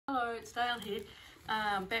it's Dale here,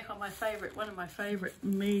 back on one of my favourite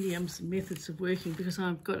mediums methods of working, because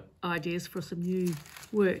I've got ideas for some new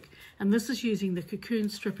work. And this is using the cocoon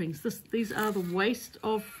strippings. These are the waste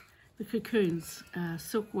of the cocoons,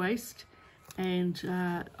 silk waste, and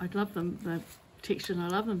I love them, the texture, and I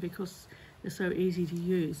love them because they're so easy to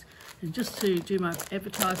use. And just to do my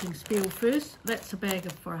advertising spiel first, that's a bag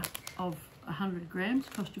of 100 grams,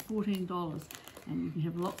 cost you $14, and you can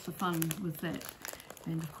have lots of fun with that.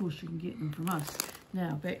 And of course you can get them from us.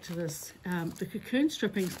 Now back to this. The cocoon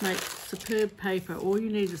strippings make superb paper. All you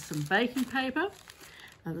need is some baking paper,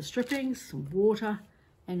 the strippings, some water,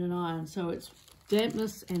 and an iron. So it's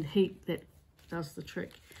dampness and heat that does the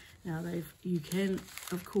trick. Now you can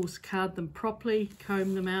of course card them properly,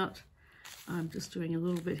 comb them out. I'm just doing a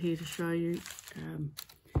little bit here to show you, and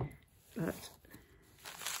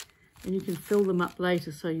you can fill them up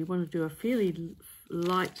later. So you want to do a fairly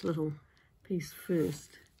light little piece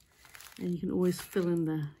first, and you can always fill in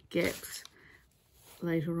the gaps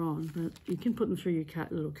later on, but you can put them through your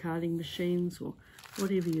little carding machines or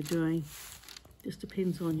whatever you're doing. Just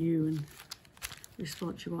depends on you and the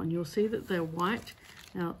response you want. You'll see that they're white.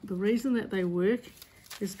 Now the reason that they work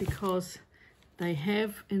is because they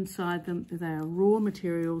have inside them, they are raw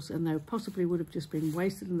materials, and they possibly would have just been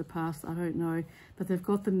wasted in the past, I don't know, but they've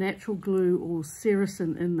got the natural glue or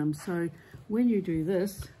sericin in them. So when you do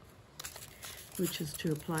this, which is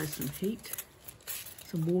to apply some heat,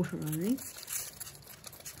 some water I think,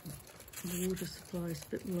 the water supply is a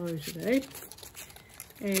bit low today,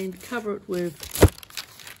 and cover it with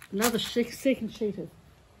another second sheet of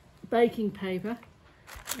baking paper,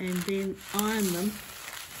 and then iron them.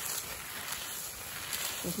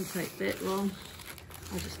 Doesn't take that long.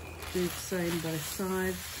 I just do the same both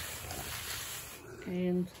sides,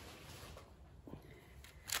 and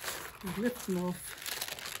you lift them off.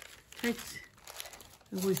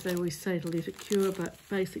 They always say to let it cure, but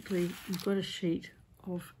basically you've got a sheet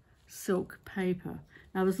of silk paper.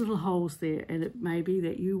 Now there's little holes there, and it may be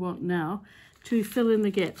that you want now to fill in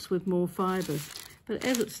the gaps with more fibres, but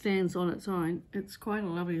as it stands on its own, it's quite a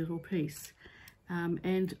lovely little piece.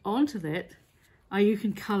 And onto that, you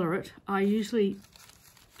can colour it. I usually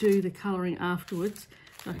do the colouring afterwards.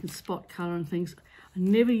 I can spot colour and things. I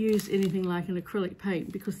never use anything like an acrylic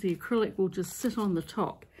paint, because the acrylic will just sit on the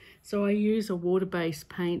top. So I use a water-based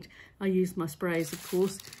paint. I use my sprays, of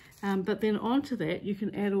course. But then onto that, you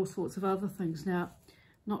can add all sorts of other things. Now,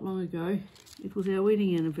 not long ago, it was our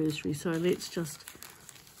wedding anniversary. So let's just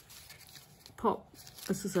pop.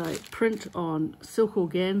 This is a print on silk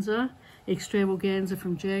organza, extravaganza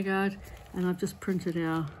from Jagard. And I've just printed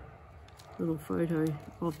our little photo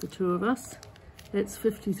of the two of us. That's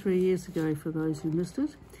 53 years ago for those who missed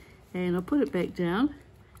it. And I'll put it back down,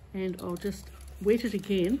 and I'll just wet it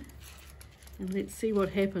again, and let's see what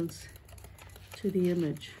happens to the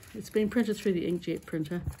image. It's been printed through the inkjet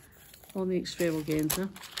printer on the extravaganza.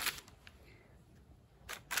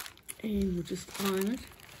 And we'll just iron it.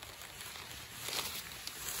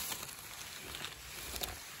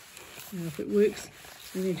 Now if it works,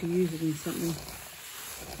 we need to use it in something,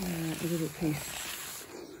 a little piece.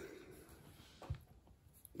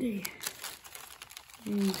 There.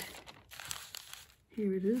 And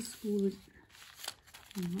here it is.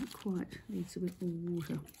 Not quite, needs a bit more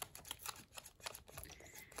water.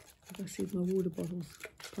 Like I said, my water bottle's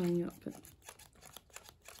playing up, but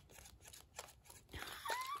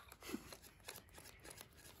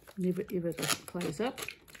never ever doesn't close up.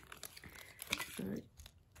 So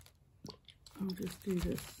I'll just do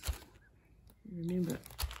this. Remember,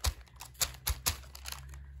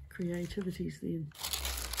 creativity's the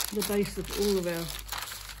base of all of our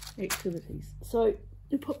activities. So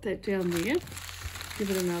you pop that down there, give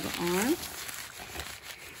it another iron,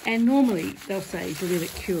 and normally they'll say to let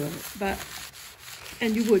it cure,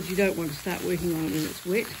 and you don't want to start working on it when it's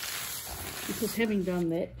wet, because having done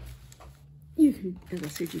that, you can, as I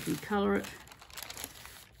said, you can colour it,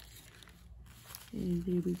 and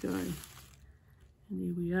there we go. And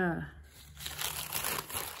there we are.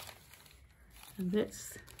 And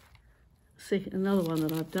that's another one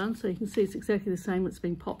that I've done. So you can see it's exactly the same. It's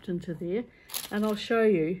been popped into there. And I'll show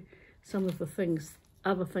you some of the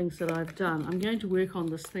other things that I've done. I'm going to work on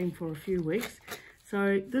this theme for a few weeks.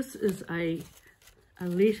 So this is a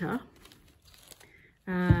letter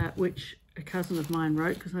which a cousin of mine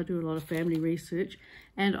wrote, because I do a lot of family research.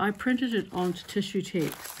 And I printed it onto tissue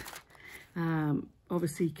text.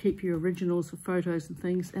 Obviously keep your originals for photos and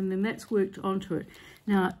things, and then that's worked onto it.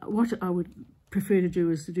 Now what I would prefer to do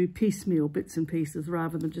is to do piecemeal bits and pieces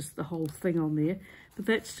rather than just the whole thing on there, but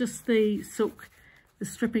that's just the silk, the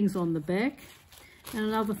strippings on the back, And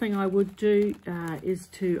another thing I would do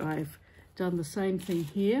I've done the same thing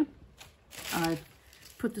here. I've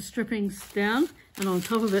put the strippings down, and on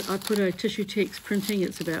top of it I put a Tissue Text printing.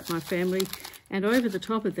 It's about my family, and over the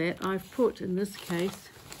top of that I've put, in this case,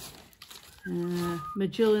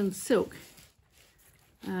 Magellan silk,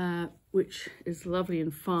 which is lovely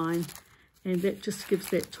and fine, and that just gives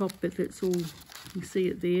that top bit, that's all, you see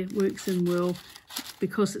it there, works in well,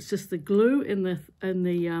 because it's just the glue in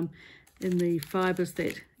the fibres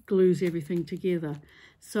that glues everything together.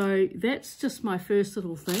 So that's just my first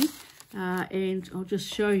little thing, and I'll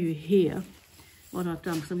just show you here what I've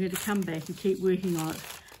done, because I'm going to come back and keep working on it.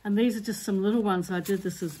 And these are just some little ones I did.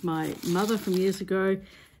 This is my mother from years ago,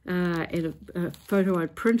 and a photo I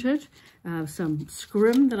printed, some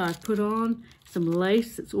scrim that I put on, some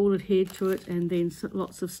lace that's all adhered to it, and then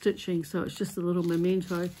lots of stitching, so it's just a little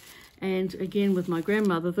memento. And again, with my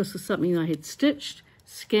grandmother, this is something I had stitched,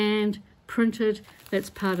 scanned, printed. That's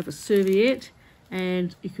part of a serviette,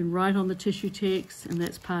 and you can write on the Tissue Text, and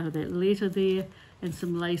that's part of that letter there, and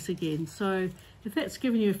some lace again. So if that's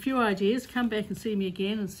given you a few ideas, come back and see me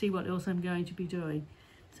again and see what else I'm going to be doing.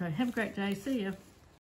 So have a great day. See ya.